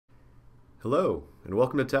Hello, and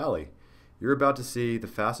welcome to Tallie. You're about to see the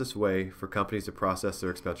fastest way for companies to process their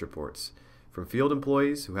expense reports. From field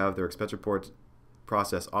employees who have their expense report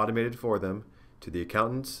process automated for them, to the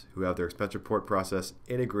accountants who have their expense report process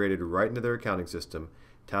integrated right into their accounting system,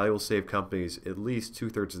 Tallie will save companies at least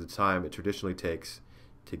 2/3 of the time it traditionally takes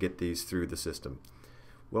to get these through the system.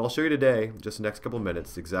 What I'll show you today, just the next couple of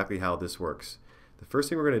minutes, is exactly how this works. The first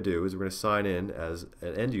thing we're going to do is we're going to sign in as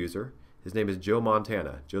an end user. His name is Joe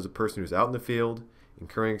Montana. Joe's a person who's out in the field,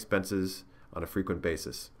 incurring expenses on a frequent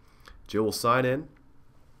basis. Joe will sign in,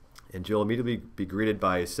 and Joe will immediately be greeted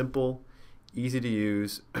by a simple,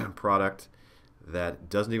 easy-to-use product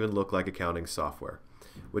that doesn't even look like accounting software.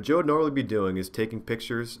 What Joe would normally be doing is taking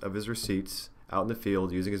pictures of his receipts out in the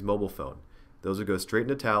field using his mobile phone. Those will go straight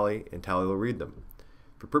into Tallie, and Tallie will read them.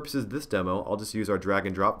 For purposes of this demo, I'll just use our drag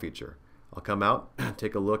and drop feature. I'll come out,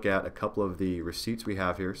 take a look at a couple of the receipts we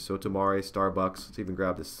have here. Sotomare, Starbucks, let's even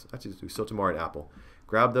grab this. Actually, let's do Sotomare and Apple.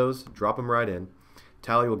 Grab those, drop them right in.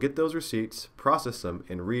 Tallie will get those receipts, process them,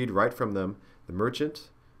 and read right from them the merchant,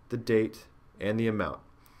 the date, and the amount.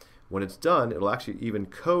 When it's done, it'll actually even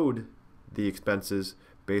code the expenses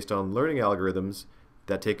based on learning algorithms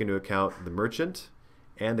that take into account the merchant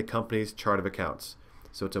and the company's chart of accounts.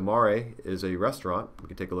 Sotomare is a restaurant. We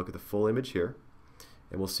can take a look at the full image here,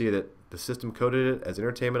 and we'll see that the system coded it as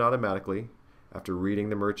entertainment automatically after reading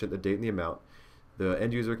the merchant, the date, and the amount. The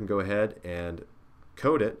end user can go ahead and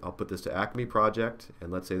code it. I'll put this to Acme Project,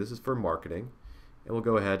 and let's say this is for marketing, and we'll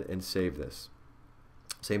go ahead and save this.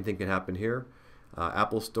 Same thing can happen here.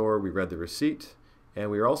 Apple Store, we read the receipt,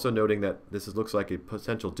 and we are also noting that this looks like a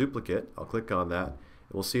potential duplicate. I'll click on that, and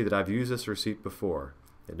we'll see that I've used this receipt before.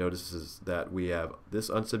 It notices that we have this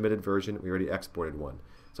unsubmitted version. We already exported one.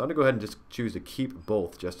 So I'm going to go ahead and just choose to keep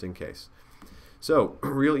both just in case. So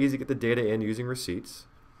real easy to get the data in using receipts.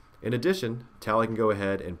 In addition, Tallie can go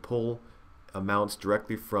ahead and pull amounts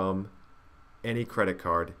directly from any credit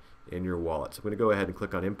card in your wallet. So I'm going to go ahead and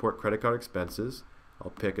click on Import Credit Card Expenses.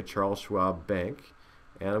 I'll pick a Charles Schwab Bank,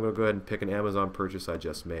 and I'm going to go ahead and pick an Amazon purchase I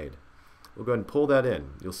just made. We'll go ahead and pull that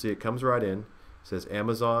in. You'll see it comes right in. It says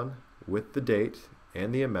Amazon with the date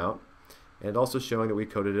and the amount, and also showing that we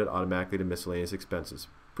coded it automatically to miscellaneous expenses.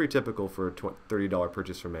 Pretty typical for a $30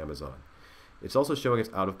 purchase from Amazon. It's also showing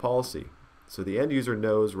it's out of policy. So the end user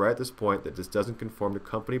knows right at this point that this doesn't conform to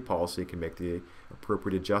company policy and can make the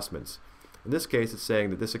appropriate adjustments. In this case, it's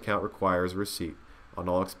saying that this account requires a receipt on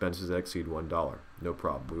all expenses that exceed $1. No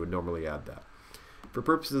problem. We would normally add that. For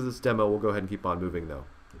purposes of this demo, we'll go ahead and keep on moving though.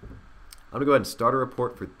 I'm going to go ahead and start a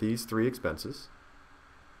report for these three expenses.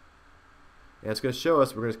 And it's going to show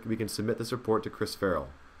us we can submit this report to Chris Farrell.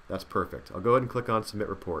 That's perfect. I'll go ahead and click on Submit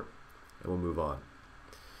Report, and we'll move on.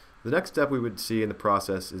 The next step we would see in the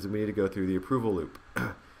process is that we need to go through the approval loop.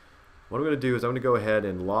 What I'm going to do is I'm going to go ahead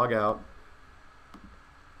and log out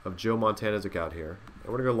of Joe Montana's account here,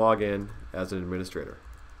 and we're going to log in as an administrator.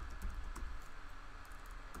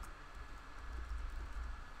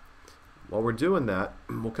 While we're doing that,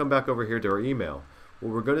 we'll come back over here to our email.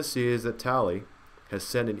 What we're going to see is that Tallie has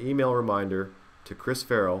sent an email reminder to Chris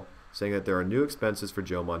Farrell saying that there are new expenses for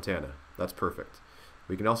Joe Montana. That's perfect.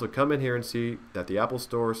 We can also come in here and see that the Apple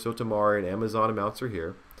Store, Sotomare, and Amazon amounts are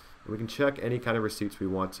here. And we can check any kind of receipts we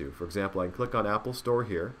want to. For example, I can click on Apple Store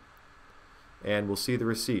here, and we'll see the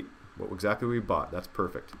receipt, what exactly we bought. That's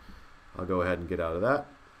perfect. I'll go ahead and get out of that.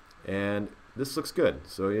 And this looks good.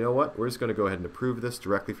 So you know what? We're just going to go ahead and approve this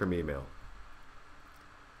directly from email.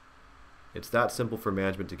 It's that simple for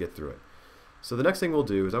management to get through it. So the next thing we'll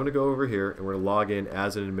do is I'm going to go over here and we're going to log in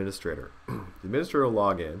as an administrator. The administrator will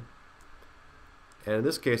log in, and in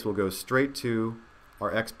this case we'll go straight to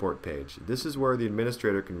our export page. This is where the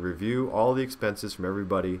administrator can review all the expenses from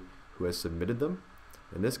everybody who has submitted them.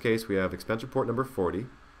 In this case we have expense report number 40,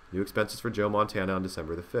 new expenses for Joe Montana on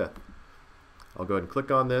December the 5th. I'll go ahead and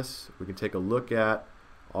click on this. We can take a look at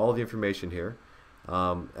all the information here.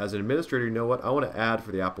 As an administrator, you know what? I want to add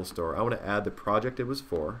for the Apple Store. I want to add the project it was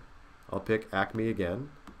for. I'll pick Acme again,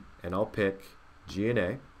 and I'll pick G&A.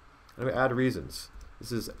 I'm going to add reasons.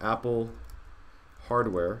 This is Apple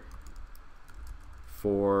hardware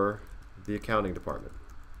for the accounting department.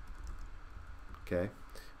 Okay,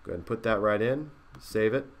 go ahead and put that right in,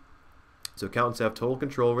 save it. So accountants have total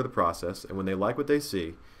control over the process, and when they like what they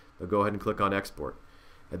see, they'll go ahead and click on Export.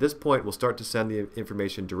 At this point, we'll start to send the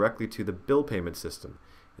information directly to the bill payment system.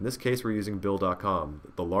 In this case, we're using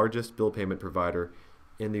Bill.com, the largest bill payment provider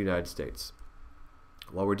in the United States.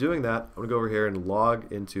 While we're doing that, I'm going to go over here and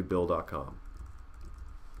log into Bill.com.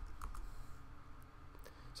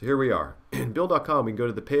 So here we are. In Bill.com, we can go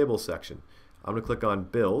to the Payable section. I'm going to click on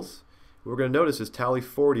Bills. What we're going to notice is Tallie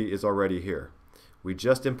 40 is already here. We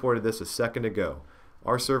just imported this a second ago.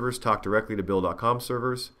 Our servers talk directly to Bill.com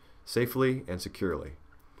servers safely and securely.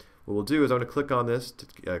 What we'll do is I'm going to click on this to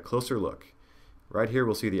get a closer look. Right here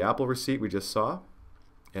we'll see the Apple receipt we just saw,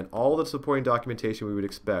 and all the supporting documentation we would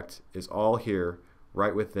expect is all here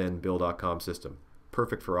right within Bill.com system.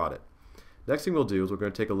 Perfect for audit. Next thing we'll do is we're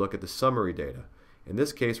going to take a look at the summary data. In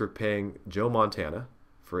this case we're paying Joe Montana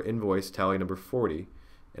for invoice tally number 40,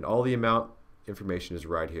 and all the amount information is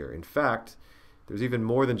right here. In fact, there's even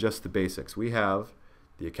more than just the basics. We have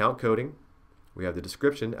the account coding, we have the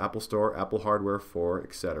description, Apple Store, Apple Hardware 4,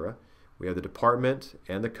 etc. We have the department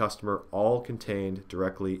and the customer all contained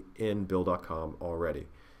directly in Bill.com already.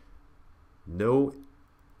 No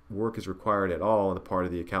work is required at all on the part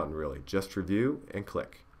of the accountant really. Just review and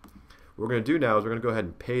click. What we're going to do now is we're going to go ahead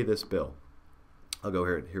and pay this bill. I'll go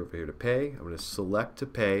over here to pay. I'm going to select to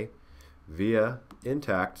pay via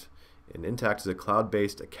Intacct, and Intacct is a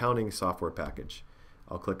cloud-based accounting software package.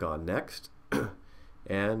 I'll click on Next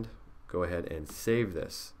and go ahead and save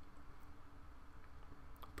this.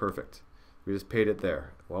 Perfect. We just paid it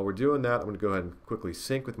there. While we're doing that, I'm going to go ahead and quickly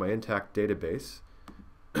sync with my Intacct database.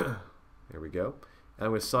 There we go. And I'm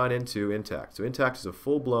going to sign into Intacct. So Intacct is a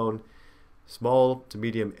full-blown small to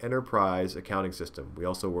medium enterprise accounting system. We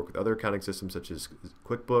also work with other accounting systems such as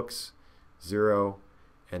QuickBooks, Xero,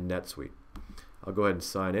 and NetSuite. I'll go ahead and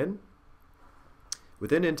sign in.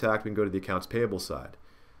 Within Intacct, we can go to the accounts payable side.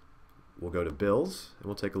 We'll go to bills, and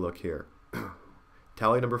we'll take a look here.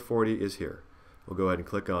 Tally number 40 is here. We'll go ahead and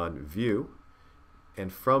click on View,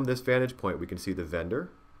 and from this vantage point, we can see the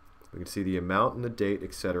vendor, we can see the amount and the date,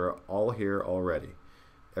 etc., all here already.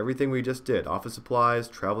 Everything we just did, office supplies,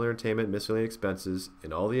 travel and entertainment, miscellaneous expenses,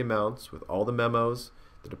 and all the amounts with all the memos,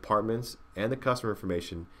 the departments, and the customer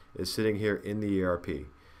information is sitting here in the ERP.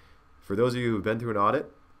 For those of you who've been through an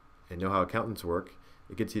audit and know how accountants work,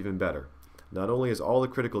 it gets even better. Not only is all the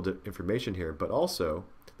critical information here, but also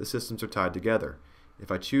the systems are tied together.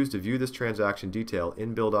 If I choose to view this transaction detail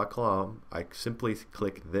in Bill.com, I simply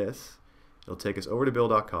click this. It'll take us over to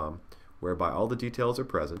Bill.com, whereby all the details are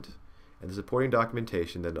present, and the supporting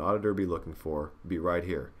documentation that an auditor will be looking for will be right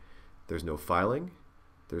here. There's no filing,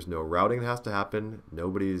 there's no routing that has to happen,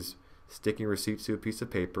 nobody's sticking receipts to a piece of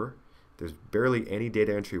paper, there's barely any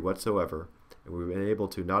data entry whatsoever, and we've been able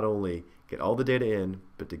to not only get all the data in,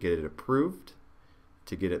 but to get it approved,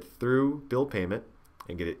 to get it through bill payment,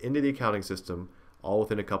 and get it into the accounting system all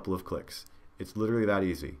within a couple of clicks. It's literally that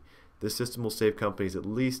easy. This system will save companies at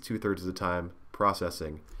least 2/3 of the time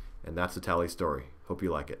processing, and that's the Tallie story. Hope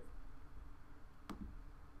you like it.